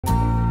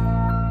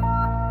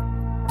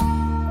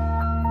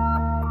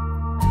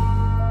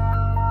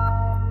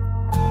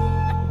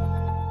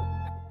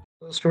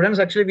Students,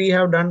 actually, we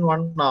have done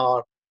one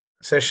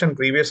session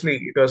previously.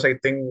 It was, I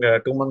think,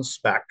 2 months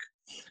back.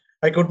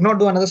 I could not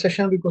do another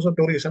session because of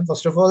two reasons.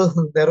 First of all,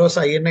 there was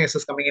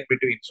INISS coming in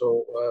between.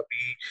 So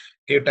we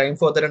gave time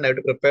for that and I had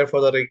to prepare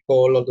for the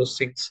recall of those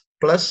things.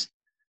 Plus,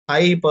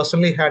 I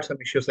personally had some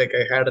issues, like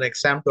I had an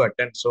exam to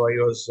attend. So I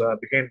was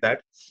behind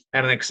that.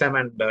 And an exam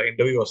and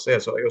interview was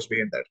there. So I was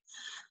behind that.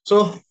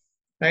 So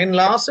in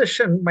last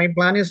session, my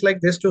plan is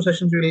like these two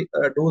sessions we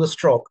will do the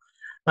stroke,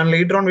 and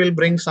later on we'll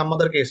bring some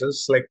other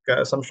cases like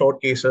some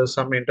short cases,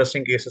 some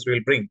interesting cases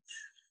we'll bring.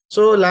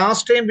 So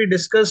last time we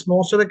discussed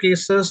most of the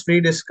cases we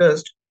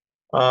discussed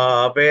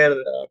were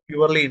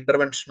purely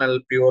interventional,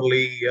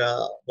 purely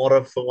more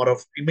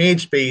of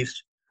image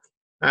based,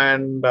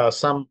 and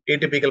some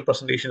atypical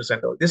presentations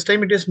and all. This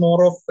time it is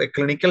more of a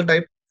clinical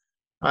type.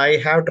 I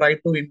have tried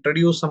to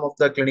introduce some of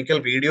the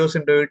clinical videos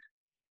into it,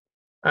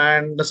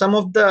 and some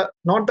of the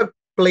not the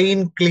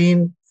plain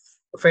clean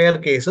fair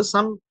cases,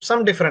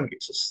 some different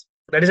cases.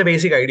 That is a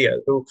basic idea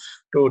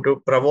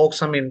to provoke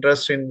some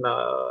interest in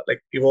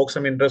like evoke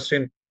some interest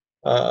in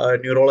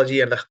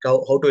neurology and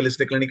how to elicit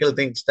the clinical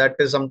things. That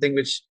is something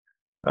which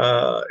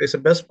is the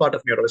best part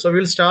of neurology. So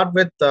we'll start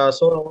with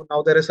so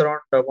now there is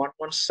around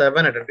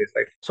 117 attendees,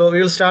 right? So we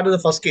will start with the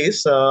first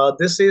case.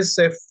 This is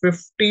a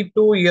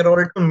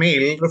 52-year-old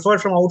male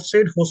referred from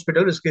outside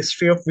hospital with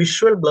history of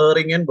visual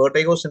blurring and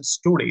vertigo since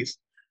 2 days.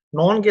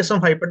 Non-case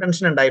of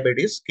hypertension and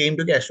diabetes, came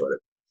to casualty.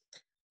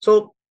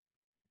 So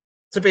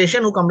it's a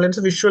patient who complains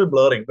of visual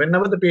blurring.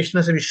 Whenever the patient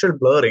has a visual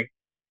blurring,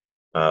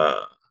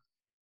 uh,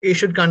 you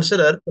should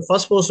consider the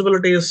first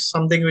possibility is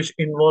something which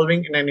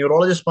involving in a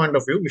neurologist point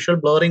of view. Visual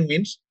blurring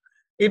means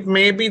it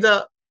may be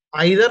the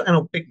either an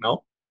optic nerve,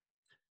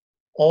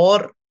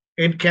 or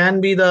it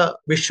can be the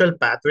visual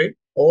pathway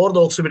or the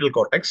occipital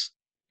cortex,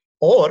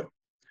 or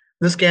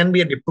this can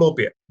be a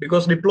diplopia,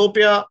 because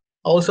diplopia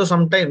also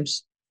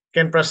sometimes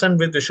can present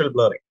with visual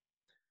blurring.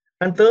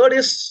 And third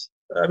is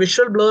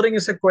visual blurring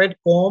is a quite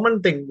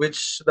common thing,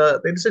 which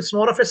it's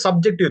more of a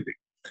subjective thing.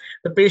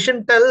 The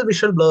patient tell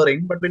visual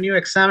blurring, but when you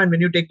examine, when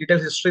you take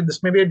detailed history,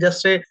 this may be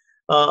just a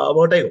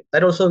vertigo.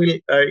 That also will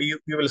you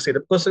will see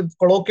that, because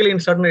colloquially in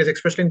certain areas,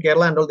 especially in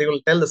Kerala and all, they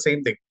will tell the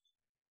same thing,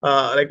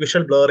 like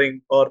visual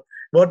blurring or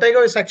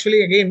vertigo is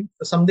actually again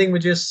something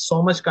which is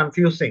so much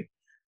confusing,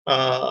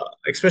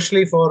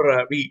 especially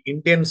for we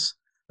Indians.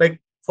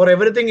 Like for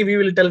everything, we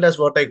will tell it as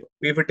vertigo.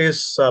 If it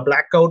is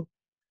blackout,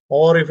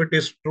 or if it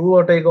is true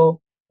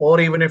vertigo, or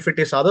even if it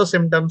is other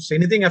symptoms,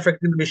 anything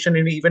affecting the vision,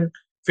 and even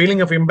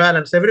feeling of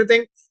imbalance,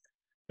 everything.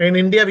 In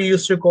India, we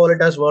used to call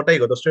it as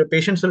vertigo. The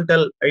patients will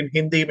tell in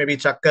Hindi, maybe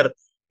chakkar,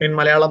 in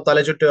Malayalam,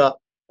 talachutta,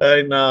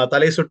 in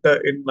talesutta,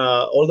 in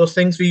all those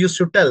things we used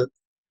to tell.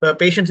 The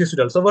patients used to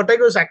tell. So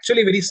vertigo is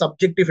actually very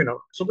subjective, you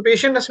know. So the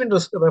patient has been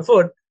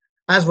referred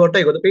as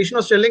vertigo. The patient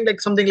was telling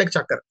like something like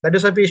chakkar. That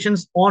is a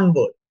patient's on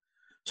board.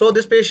 So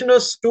this patient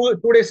was two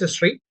days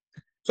history.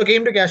 So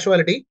came to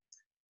casualty,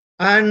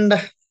 and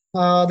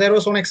there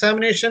was one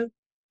examination.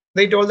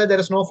 They told that there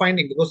is no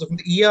finding, because of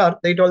the ER.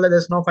 They told that there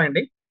is no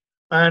finding.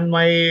 And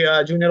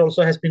my junior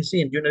also has been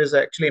seen. Junior is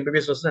actually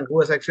MBBS resident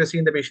who has actually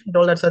seen the patient.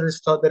 Told that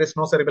there is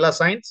no cerebellar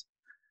signs.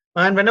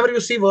 And whenever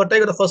you see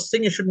vertigo, the first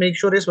thing you should make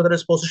sure is whether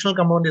its positional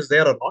component is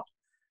there or not.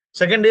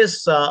 Second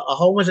is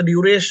how much the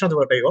duration of the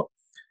vertigo.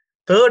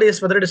 Third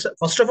is whether it is,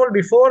 first of all,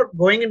 before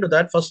going into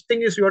that, first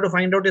thing is you have to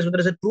find out is whether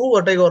it's a true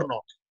vertigo or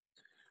not.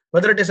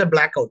 Whether it is a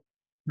blackout.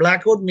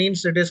 Blackout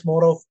means it is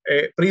more of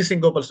a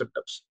pre-syncopal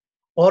symptoms,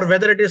 or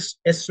whether it is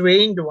a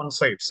swaying to one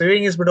side.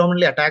 Swaying is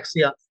predominantly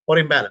ataxia or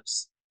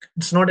imbalance.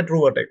 It's not a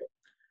true vertigo.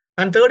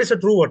 And third is a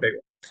true vertigo.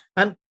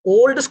 And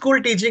old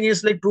school teaching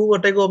is like true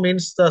vertigo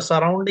means the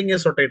surrounding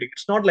is rotating.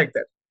 It's not like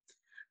that.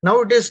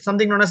 Now it is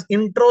something known as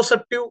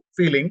introceptive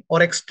feeling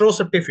or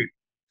extroceptive feeling.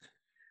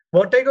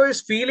 Vertigo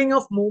is feeling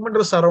of movement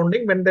or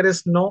surrounding when there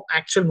is no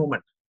actual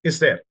movement is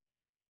there.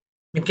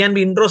 It can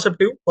be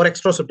introceptive or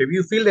extroceptive.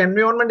 You feel the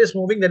environment is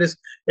moving, that is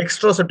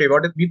extroceptive.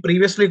 What we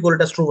previously called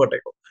it as true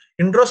vertigo.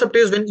 Introceptive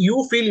is when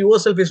you feel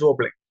yourself is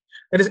wobbling.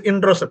 That is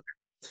introceptive.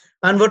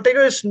 And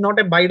vertigo is not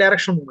a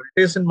bidirectional movement.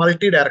 It is in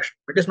multi-direction.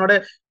 It is not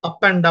a up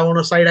and down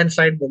or side and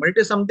side movement.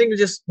 It is something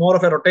which is more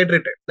of a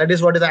rotatory type. That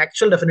is what is the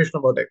actual definition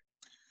of vertigo.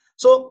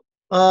 So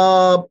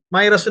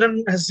my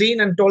resident has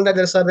seen and told that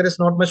there is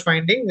not much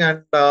finding,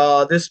 and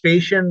this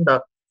patient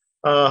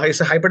is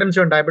a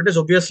hypertension and diabetes.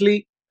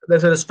 Obviously,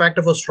 there's a risk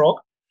factor for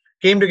stroke.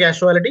 Came to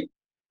casualty,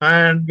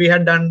 and we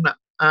had done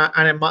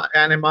an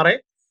MRI,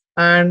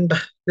 and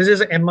this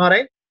is an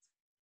MRI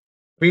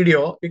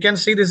video. You can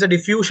see this is a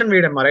diffusion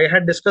weight MRI. I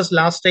had discussed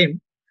last time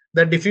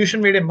that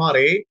diffusion weight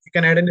MRI you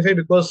can identify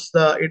because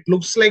it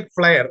looks like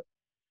flare,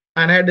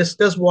 and I had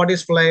discussed what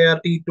is flare,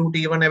 T2,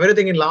 T1,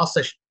 everything in last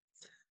session.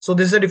 So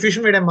this is a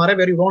diffusion weight MRI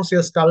where you don't see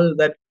a skull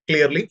that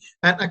clearly,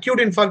 and acute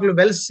infarct will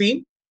well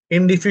seen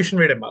in diffusion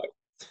weight MRI.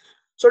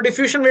 So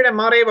diffusion weight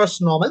MRI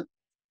was normal.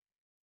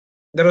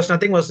 There was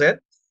nothing was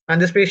there,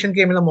 and this patient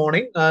came in the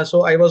morning.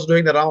 So I was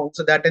doing the rounds.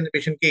 So that time the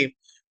patient came,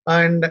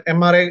 and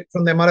MRI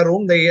from the MRI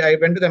room. I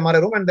went to the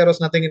MRI room, and there was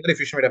nothing in the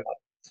diffusion weight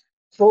MRI.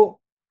 So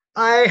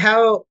I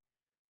have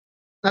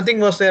Nothing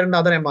was there in the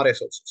other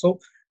MRIs also. So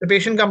the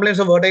patient complains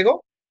of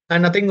vertigo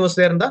and nothing was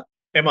there in the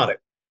MRI.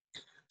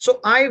 So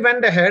I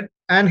went ahead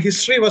and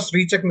history was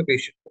rechecked in the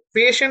patient.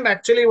 Patient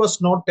actually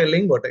was not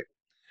telling vertigo.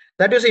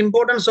 That is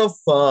importance of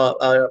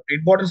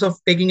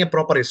taking a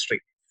proper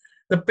history.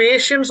 The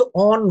patient's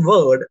own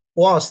word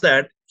was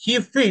that he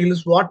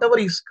feels whatever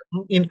is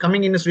in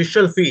coming in his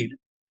visual field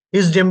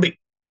is jumping,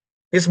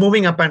 is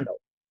moving up and down.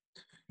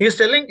 He is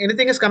telling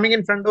anything is coming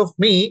in front of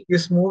me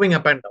is moving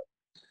up and down.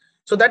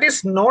 So that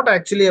is not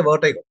actually a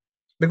vertigo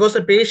because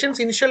the patient's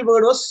initial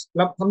word was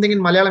something in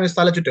Malayalam is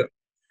talachutu,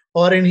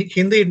 or in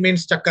Hindi it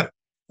means chakkar.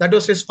 That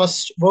was his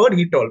first word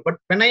he told. But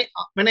when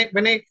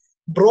I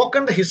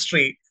broken the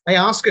history, I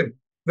asked him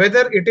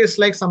whether it is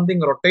like something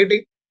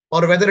rotating,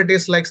 or whether it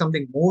is like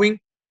something moving,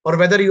 or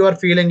whether you are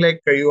feeling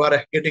like you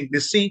are getting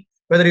dizzy,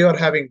 whether you are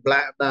having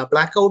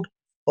blackout,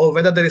 or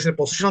whether there is a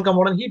positional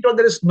component. He told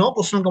there is no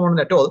positional component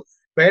at all.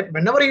 But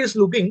whenever he is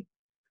looking,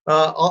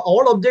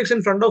 all objects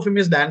in front of him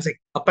is dancing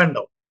up and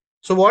down.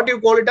 So what do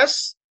you call it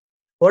as?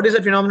 What is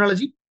the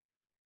phenomenology?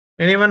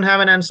 Anyone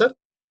have an answer?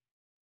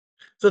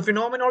 So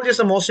phenomenology is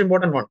the most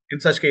important one in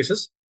such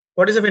cases.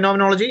 What is the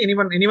phenomenology?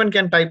 Anyone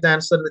can type the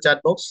answer in the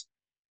chat box.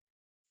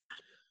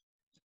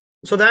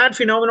 So that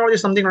phenomenology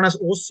is something known as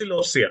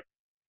oscillopsia.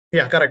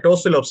 Yeah, correct.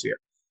 Oscillopsia.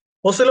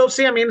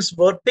 Oscillopsia means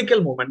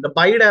vertical movement, the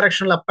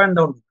bidirectional up and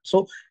down.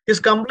 So his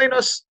complaint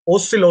was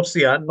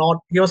oscillopsia, not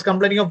he was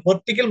complaining of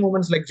vertical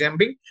movements like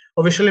jumping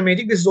or visual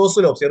imaging. This is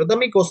oscillopsia,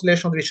 rhythmic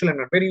oscillation of the visual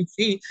environment, where you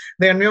see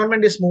the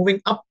environment is moving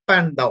up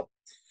and down.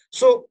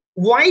 So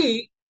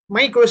why?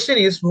 My question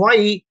is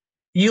why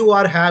you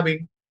are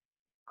having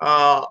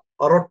a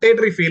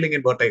rotatory feeling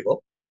in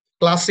vertigo,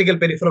 classical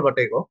peripheral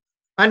vertigo,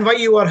 and why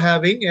you are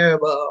having a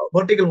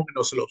vertical movement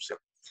oscillopsia.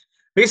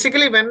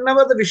 Basically,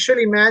 whenever the visual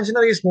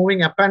imaginary is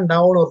moving up and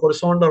down or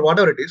horizontal or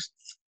whatever it is,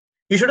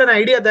 you should have an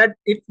idea that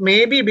it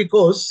may be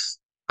because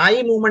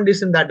eye movement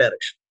is in that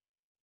direction.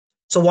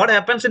 So what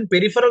happens in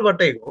peripheral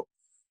vertigo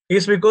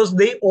is because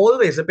the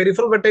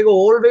peripheral vertigo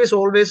always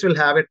will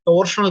have a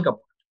torsional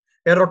component,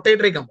 a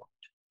rotatory component,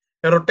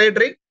 a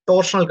rotatory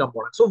torsional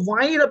component. So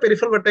why the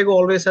peripheral vertigo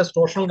always has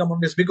torsional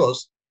component is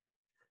because,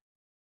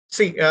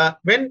 see,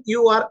 when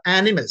you are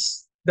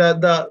animals,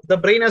 the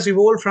brain has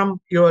evolved from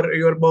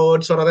your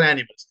birds or other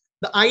animals.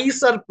 The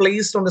eyes are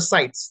placed on the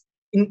sides.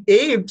 In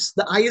apes,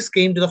 the eyes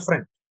came to the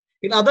front.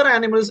 In other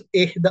animals,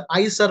 the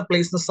eyes are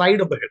placed on the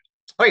side of the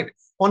head, right,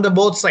 on the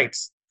both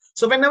sides.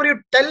 So whenever you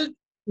tell,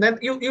 then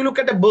you look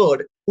at a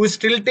bird who is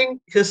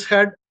tilting his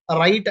head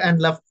right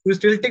and left, who is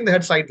tilting the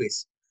head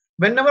sideways.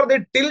 Whenever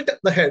they tilt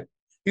the head,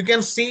 you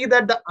can see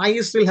that the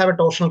eyes will have a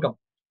torsional component.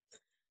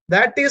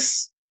 That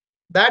is,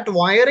 that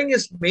wiring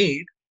is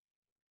made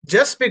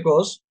just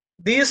because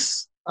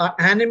these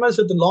animals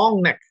with the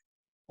long neck,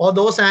 or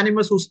those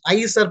animals whose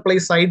eyes are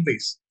placed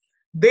sideways,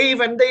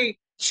 when they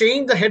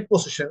change the head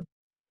position,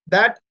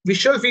 that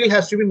visual field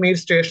has to be made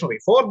stationary.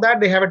 For that,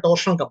 they have a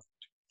torsional component.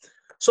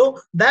 So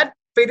that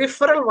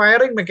peripheral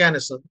wiring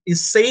mechanism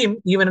is same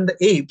even in the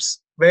apes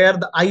where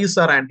the eyes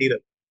are anterior.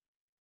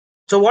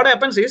 So what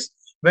happens is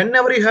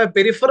whenever you have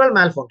peripheral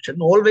malfunction,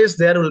 always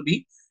there will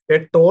be a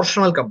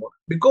torsional component.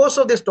 Because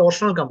of this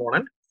torsional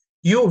component,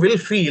 you will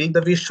feel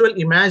the visual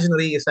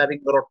imaginary is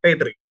having a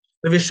rotatory.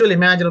 The visual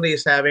imaginary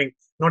is having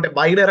not a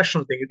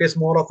bidirectional thing. It is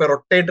more of a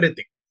rotatory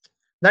thing.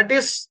 That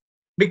is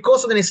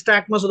because of the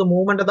nystagmus of the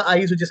movement of the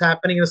eyes, which is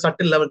happening in a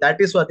subtle level. That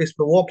is what is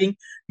provoking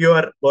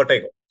your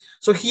vertigo.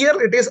 So here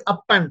it is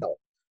up and down.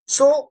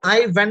 So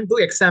I went to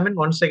examine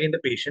once again the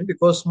patient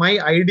because my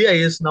idea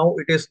is now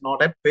it is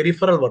not a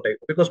peripheral vertigo,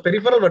 because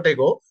peripheral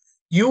vertigo,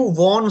 you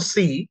won't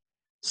see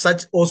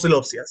such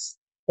oscillopsias.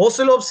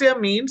 Oscillopsia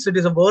means it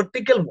is a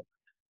vertical movement.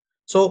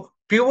 So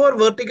pure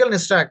vertical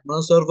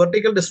nystagmus or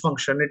vertical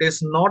dysfunction, it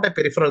is not a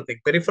peripheral thing.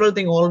 Peripheral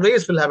thing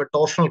always will have a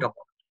torsional component.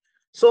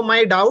 So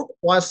my doubt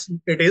was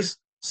it is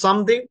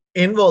something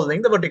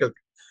involving the vertical thing.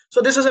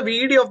 So this is a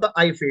video of the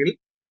eye field.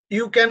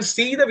 You can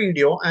see the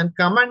video and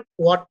comment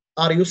what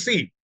are you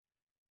seeing.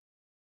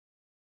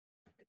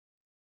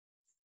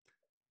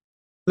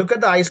 Look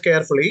at the eyes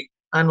carefully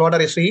and what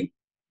are you seeing?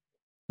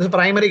 This is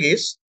primary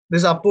gaze. This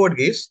is upward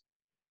gaze.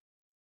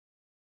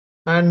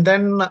 And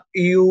then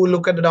you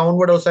look at the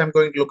downward also. I'm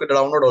going to look at the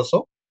downward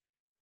also.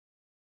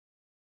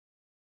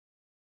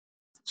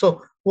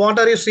 So what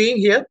are you seeing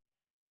here?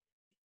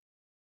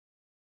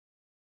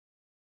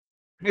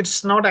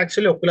 It's not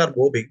actually ocular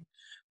bobbing.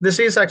 This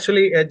is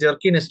actually a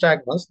jerky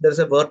nystagmus. There's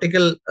a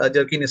vertical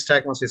jerky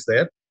nystagmus is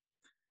there.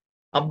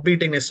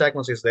 Upbeating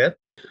nystagmus is there.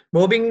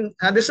 Bobbing,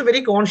 this is a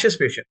very conscious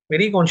patient.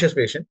 Very conscious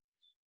patient.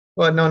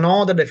 Well,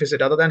 no other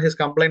deficit other than his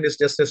complaint is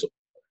just this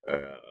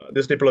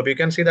diplopia. You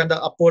can see that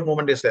the upward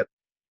movement is there.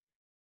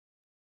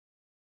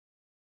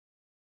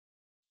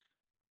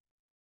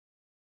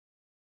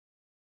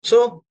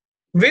 So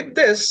with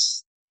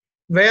this,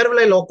 where will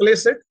I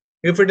localize it?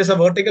 If it is a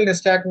vertical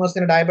nystagmus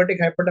in a diabetic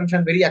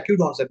hypertension, very acute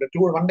onset. But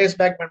 1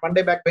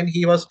 day back when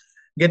he was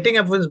getting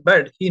up from his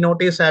bed, he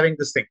noticed having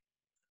this thing.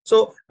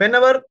 So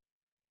whenever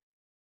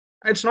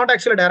it's not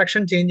actually a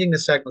direction changing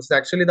nystagmus, it's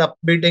actually the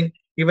upbeating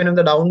Even in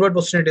the downward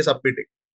position, it is upbeating.